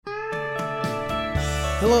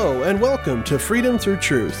Hello and welcome to Freedom Through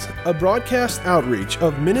Truth, a broadcast outreach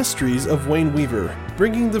of Ministries of Wayne Weaver,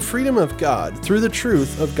 bringing the freedom of God through the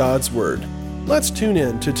truth of God's Word. Let's tune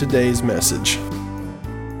in to today's message.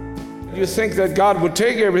 You think that God would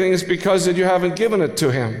take everything is because that you haven't given it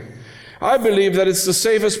to Him. I believe that it's the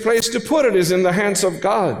safest place to put it is in the hands of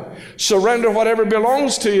God. Surrender whatever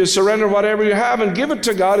belongs to you, surrender whatever you have and give it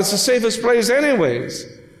to God. It's the safest place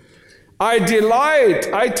anyways. I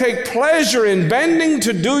take pleasure in bending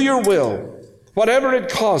to do your will, whatever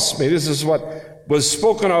it costs me. This is what was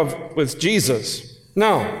spoken of with Jesus.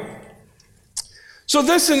 Now, so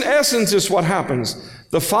this in essence is what happens.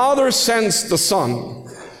 The Father sends the Son,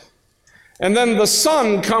 and then the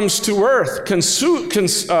Son comes to earth, conceived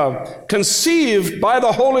by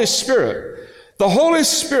the Holy Spirit. The Holy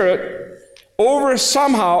Spirit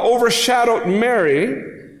somehow overshadowed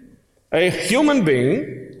Mary, a human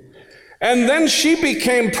being, and then she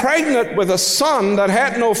became pregnant with a son that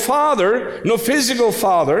had no father, no physical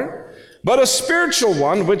father, but a spiritual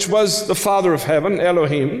one, which was the Father of heaven,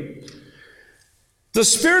 Elohim. The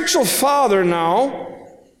spiritual Father now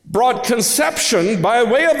brought conception by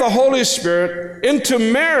way of the Holy Spirit into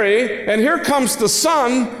Mary, and here comes the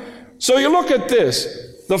Son. So you look at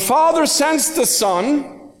this. The Father sends the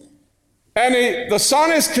Son, and the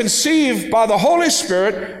Son is conceived by the Holy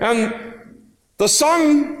Spirit, and the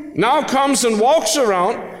Son now comes and walks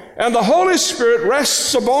around, and the Holy Spirit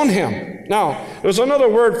rests upon him. Now, there's another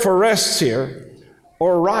word for rests here,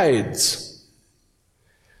 or rides.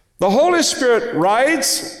 The Holy Spirit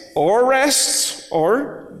rides or rests,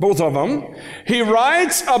 or both of them. He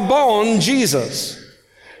rides upon Jesus.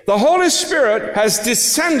 The Holy Spirit has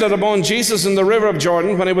descended upon Jesus in the river of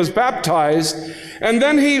Jordan when he was baptized, and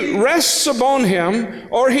then he rests upon him,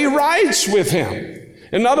 or he rides with him.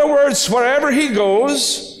 In other words, wherever he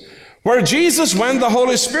goes, where Jesus went, the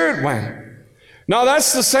Holy Spirit went. Now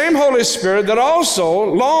that's the same Holy Spirit that also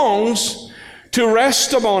longs to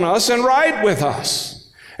rest upon us and ride with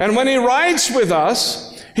us. And when he rides with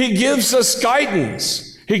us, he gives us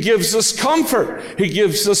guidance. He gives us comfort. He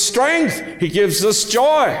gives us strength. He gives us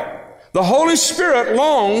joy. The Holy Spirit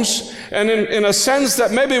longs, and in a sense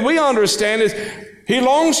that maybe we understand, is he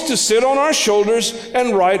longs to sit on our shoulders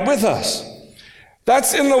and ride with us.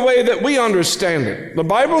 That's in the way that we understand it. The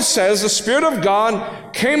Bible says the Spirit of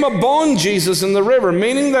God came upon Jesus in the river,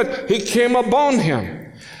 meaning that he came upon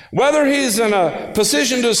him. Whether he's in a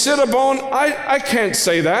position to sit upon, I can't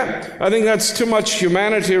say that. I think that's too much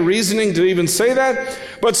humanity reasoning to even say that.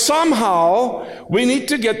 But somehow we need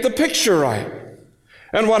to get the picture right.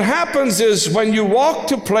 And what happens is when you walk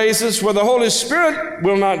to places where the Holy Spirit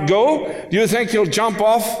will not go, do you think he'll jump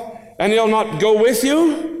off and he'll not go with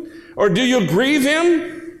you? Or do you grieve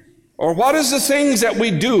him? Or what is the things that we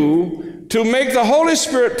do to make the Holy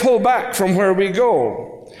Spirit pull back from where we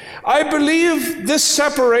go? I believe this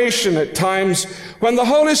separation at times, when the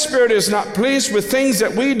Holy Spirit is not pleased with things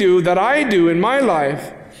that we do, that I do in my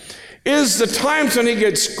life, is the times when he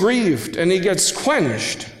gets grieved and he gets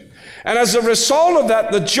quenched. And as a result of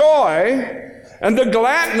that, the joy and the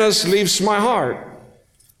gladness leaves my heart.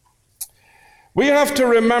 We have to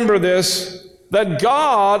remember this, that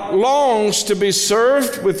God longs to be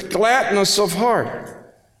served with gladness of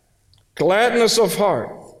heart. Gladness of heart.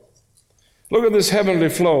 Look at this heavenly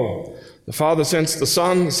flow. The Father sends the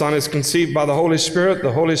Son is conceived by the Holy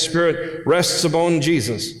Spirit rests upon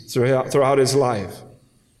Jesus throughout his life.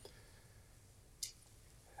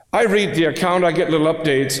 I read the account, I get little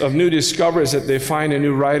updates of new discoveries that they find and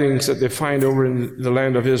new writings that they find over in the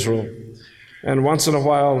land of Israel. And once in a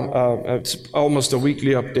while, it's almost a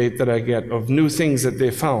weekly update that I get of new things that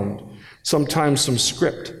they found. Sometimes some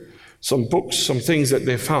script, some books, some things that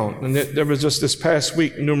they found. And there was just this past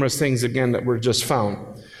week, numerous things again that were just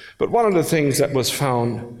found. But one of the things that was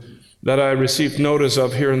found that I received notice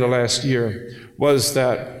of here in the last year was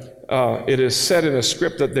that it is said in a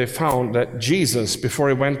script that they found that Jesus, before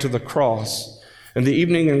he went to the cross, in the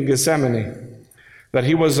evening in Gethsemane, that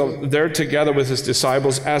he was there together with his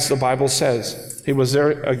disciples, as the Bible says. He was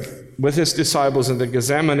there with his disciples in the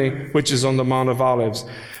Gethsemane, which is on the Mount of Olives.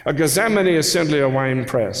 A Gethsemane is simply a wine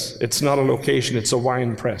press. It's not a location, it's a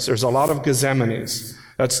wine press. There's a lot of Gethsemanes.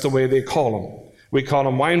 That's the way they call them. We call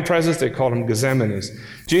them wine presses, they call them Gethsemanes.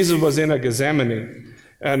 Jesus was in a Gethsemane,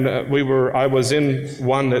 and I was in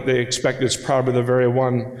one that they expect is probably the very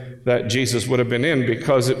one that Jesus would have been in,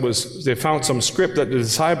 because they found some script that the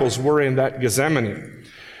disciples were in that Gethsemane.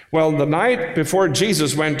 Well, the night before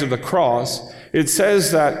Jesus went to the cross, it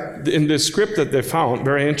says that in this script that they found,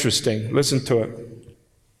 very interesting, listen to it.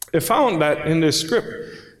 They found that in this script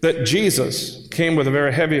that Jesus came with a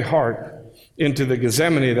very heavy heart into the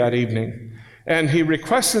Gethsemane that evening. And he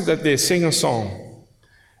requested that they sing a song.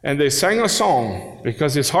 And they sang a song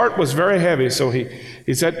because his heart was very heavy. So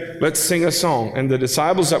he said, let's sing a song. And the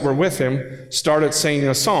disciples that were with him started singing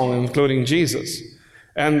a song, including Jesus.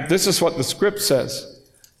 And this is what the script says.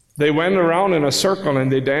 They went around in a circle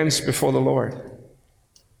and they danced before the Lord.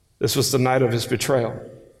 This was the night of his betrayal.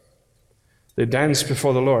 They danced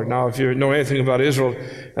before the Lord. Now, if you know anything about Israel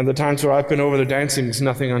and the times where I've been over there, dancing is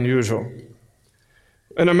nothing unusual.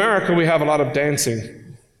 In America, we have a lot of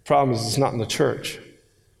dancing. Problem is, it's not in the church.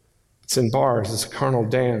 It's in bars. It's a carnal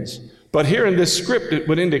dance. But here in this script, it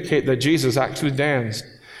would indicate that Jesus actually danced,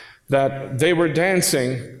 that they were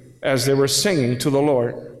dancing as they were singing to the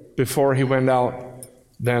Lord before he went out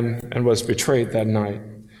then and was betrayed that night.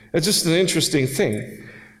 It's just an interesting thing.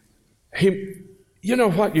 You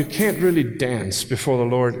know what? You can't really dance before the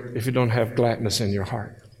Lord if you don't have gladness in your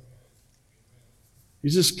heart. You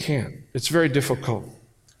just can't. It's very difficult.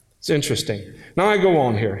 It's interesting. Now I go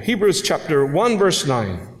on here. Hebrews chapter 1, verse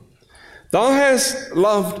 9. Thou hast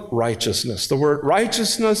loved righteousness. The word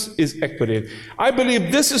righteousness is equity. I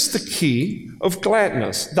believe this is the key of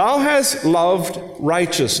gladness. Thou hast loved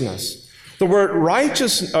righteousness. The word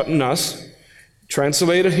righteousness,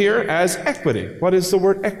 translated here as equity. What is the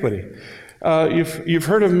word equity? You've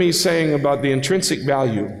heard of me saying about the intrinsic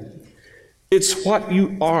value. It's what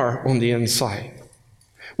you are on the inside.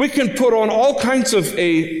 We can put on all kinds of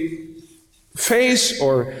a face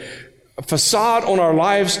or a facade on our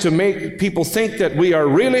lives to make people think that we are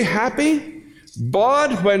really happy,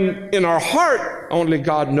 but when in our heart, only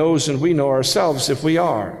God knows and we know ourselves if we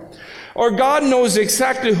are. Or God knows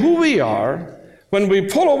exactly who we are when we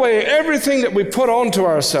pull away everything that we put onto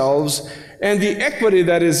ourselves, and the equity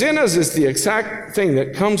that is in us is the exact thing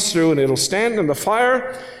that comes through, and it'll stand in the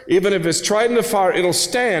fire. Even if it's tried in the fire, it'll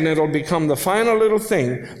stand. It'll become the final little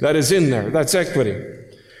thing that is in there. That's equity.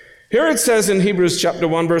 Here it says in Hebrews chapter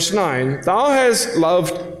 1, verse 9, Thou hast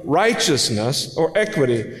loved righteousness, or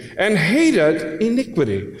equity, and hated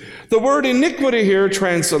iniquity. The word iniquity here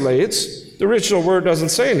translates, the original word doesn't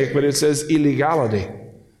say iniquity, it says illegality.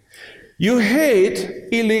 You hate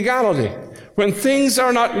illegality. When things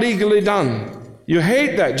are not legally done, you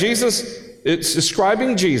hate that. It's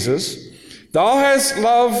describing Jesus. Thou hast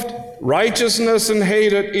loved righteousness and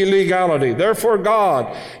hated illegality. Therefore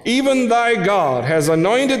God, even thy God, has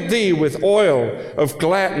anointed thee with oil of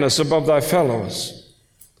gladness above thy fellows.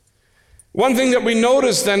 One thing that we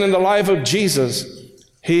notice then in the life of Jesus,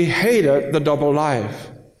 he hated the double life.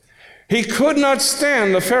 He could not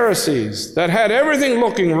stand the Pharisees that had everything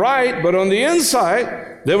looking right, but on the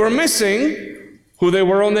inside, they were missing who they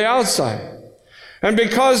were on the outside. And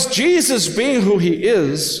because Jesus, being who he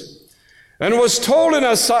is, and was told in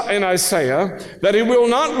Isaiah that he will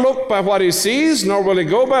not look by what he sees, nor will he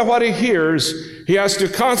go by what he hears, he has to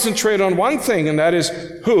concentrate on one thing, and that is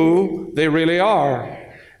who they really are.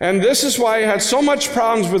 And this is why he had so much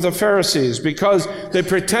problems with the Pharisees, because they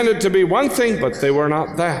pretended to be one thing, but they were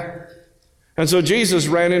not that. And so Jesus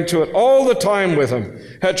ran into it all the time with him,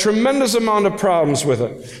 had tremendous amount of problems with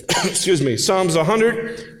it. Excuse me, Psalms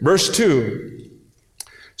 100, verse 2.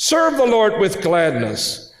 Serve the Lord with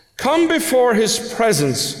gladness. Come before his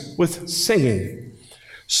presence with singing.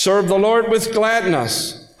 Serve the Lord with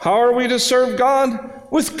gladness. How are we to serve God?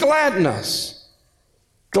 With gladness.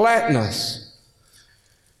 Gladness.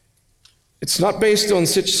 It's not based on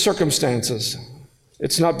such circumstances.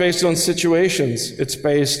 It's not based on situations. It's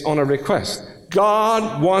based on a request.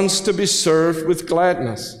 God wants to be served with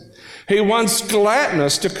gladness. He wants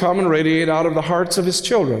gladness to come and radiate out of the hearts of his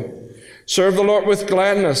children. Serve the Lord with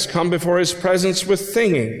gladness. Come before his presence with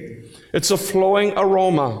singing. It's a flowing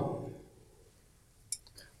aroma.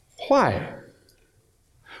 Why?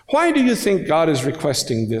 Why do you think God is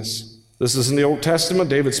requesting this? This is in the Old Testament,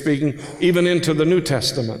 David speaking even into the New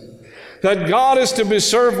Testament. That God is to be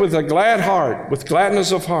served with a glad heart, with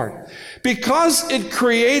gladness of heart. Because it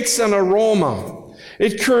creates an aroma.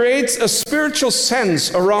 It creates a spiritual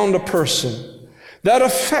sense around a person that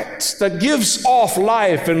affects, that gives off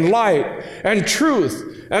life and light and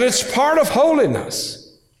truth. And it's part of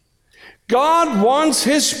holiness. God wants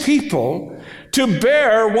his people to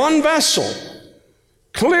bear one vessel,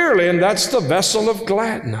 clearly, and that's the vessel of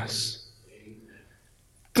gladness.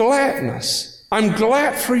 Gladness. I'm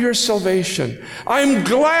glad for your salvation. I'm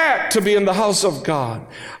glad to be in the house of God.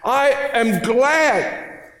 I am glad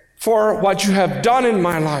for what you have done in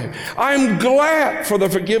my life. I'm glad for the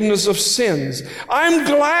forgiveness of sins. I'm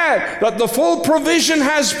glad that the full provision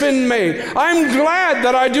has been made. I'm glad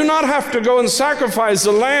that I do not have to go and sacrifice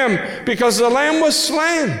the lamb because the lamb was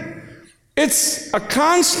slain. It's a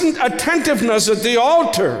constant attentiveness at the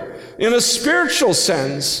altar in a spiritual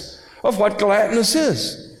sense of what gladness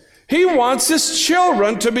is. He wants his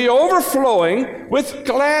children to be overflowing with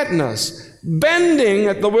gladness, bending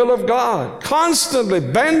at the will of God, constantly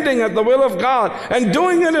bending at the will of God, and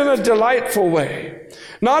doing it in a delightful way.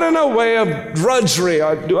 Not in a way of drudgery,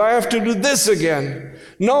 do I have to do this again?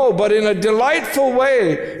 No, but in a delightful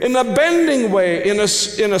way, in a bending way, in a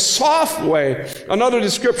soft way. Another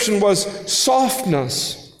description was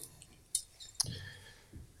softness.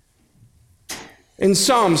 In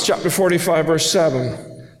Psalms chapter 45, verse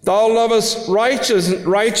 7, thou lovest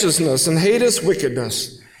righteousness and hatest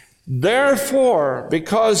wickedness. Therefore,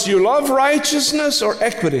 because you love righteousness or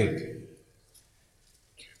equity,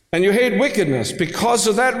 and you hate wickedness, because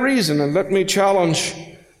of that reason, and let me challenge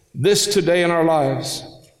this today in our lives.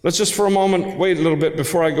 Let's just for a moment wait a little bit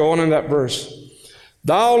before I go on in that verse.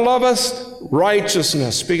 Thou lovest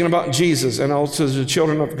righteousness, speaking about Jesus and also the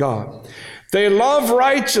children of God. They love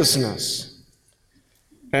righteousness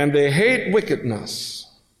and they hate wickedness.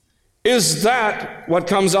 Is that what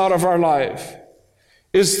comes out of our life?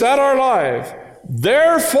 Is that our life?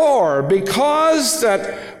 Therefore, because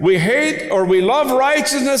that we hate or we love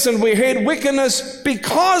righteousness and we hate wickedness,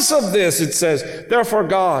 because of this, it says, therefore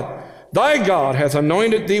God, thy God hath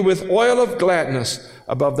anointed thee with oil of gladness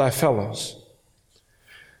above thy fellows.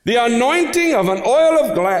 The anointing of an oil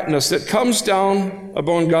of gladness that comes down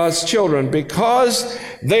upon God's children because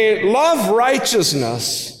they love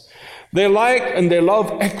righteousness, they like and they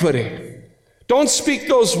love equity. Don't speak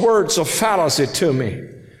those words of fallacy to me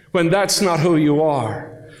when that's not who you are.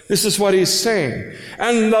 This is what he's saying.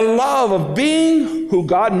 And the love of being who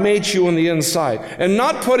God made you on the inside and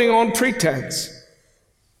not putting on pretense.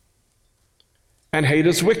 And hate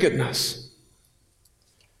is wickedness.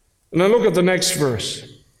 And then look at the next verse.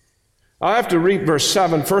 I have to read verse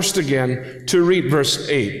 7 first again to read verse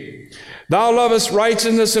 8. Thou lovest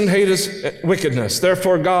righteousness and hatest wickedness.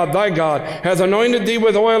 Therefore God, thy God, hath anointed thee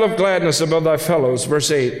with oil of gladness above thy fellows.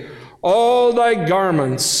 Verse 8. All thy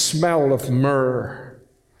garments smell of myrrh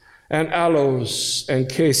and aloes and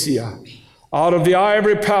cassia, out of the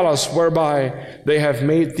ivory palace whereby they have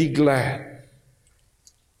made thee glad.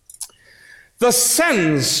 The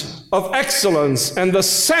sense of excellence and the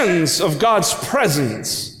sense of God's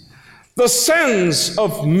presence, the sense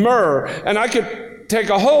of myrrh, and I could take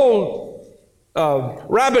a whole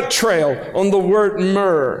rabbit trail on the word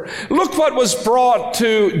myrrh. Look what was brought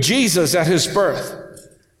to Jesus at his birth.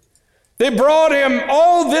 They brought him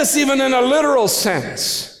all this even in a literal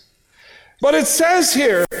sense. But it says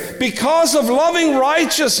here, because of loving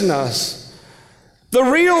righteousness, the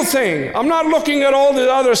real thing, I'm not looking at all the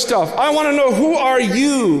other stuff. I want to know, who are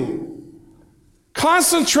you?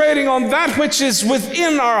 Concentrating on that which is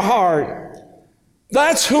within our heart.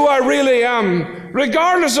 That's who I really am,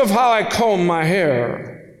 regardless of how I comb my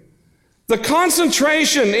hair. The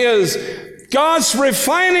concentration is God's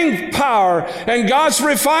refining power and God's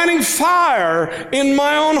refining fire in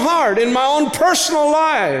my own heart, in my own personal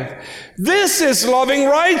life. This is loving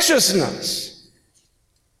righteousness.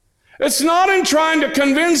 It's not in trying to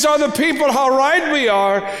convince other people how right we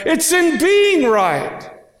are. It's in being right.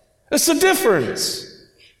 It's the difference.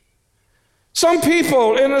 Some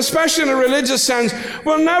people, and especially in a religious sense,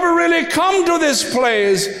 will never really come to this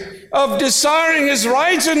place of desiring his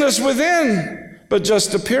righteousness within, but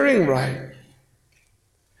just appearing right.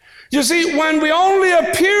 You see, when we only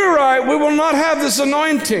appear right, we will not have this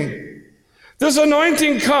anointing. This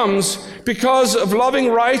anointing comes because of loving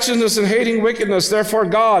righteousness and hating wickedness. Therefore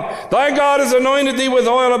God, thy God has anointed thee with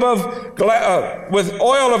oil of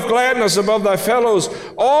gladness above thy fellows.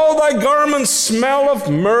 All thy garments smell of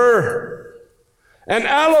myrrh. And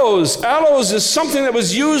aloes. Aloes is something that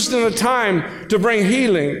was used in a time to bring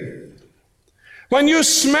healing. When you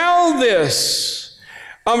smell this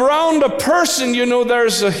around a person, you know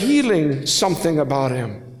there's a healing something about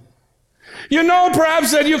him. You know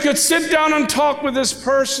perhaps that you could sit down and talk with this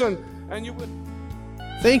person and you would...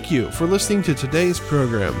 Thank you for listening to today's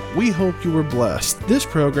program. We hope you were blessed. This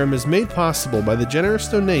program is made possible by the generous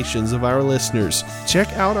donations of our listeners. Check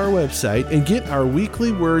out our website and get our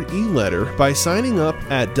weekly word e-letter by signing up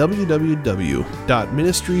at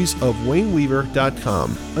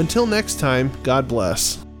www.ministriesofwayneweaver.com. Until next time, God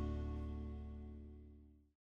bless.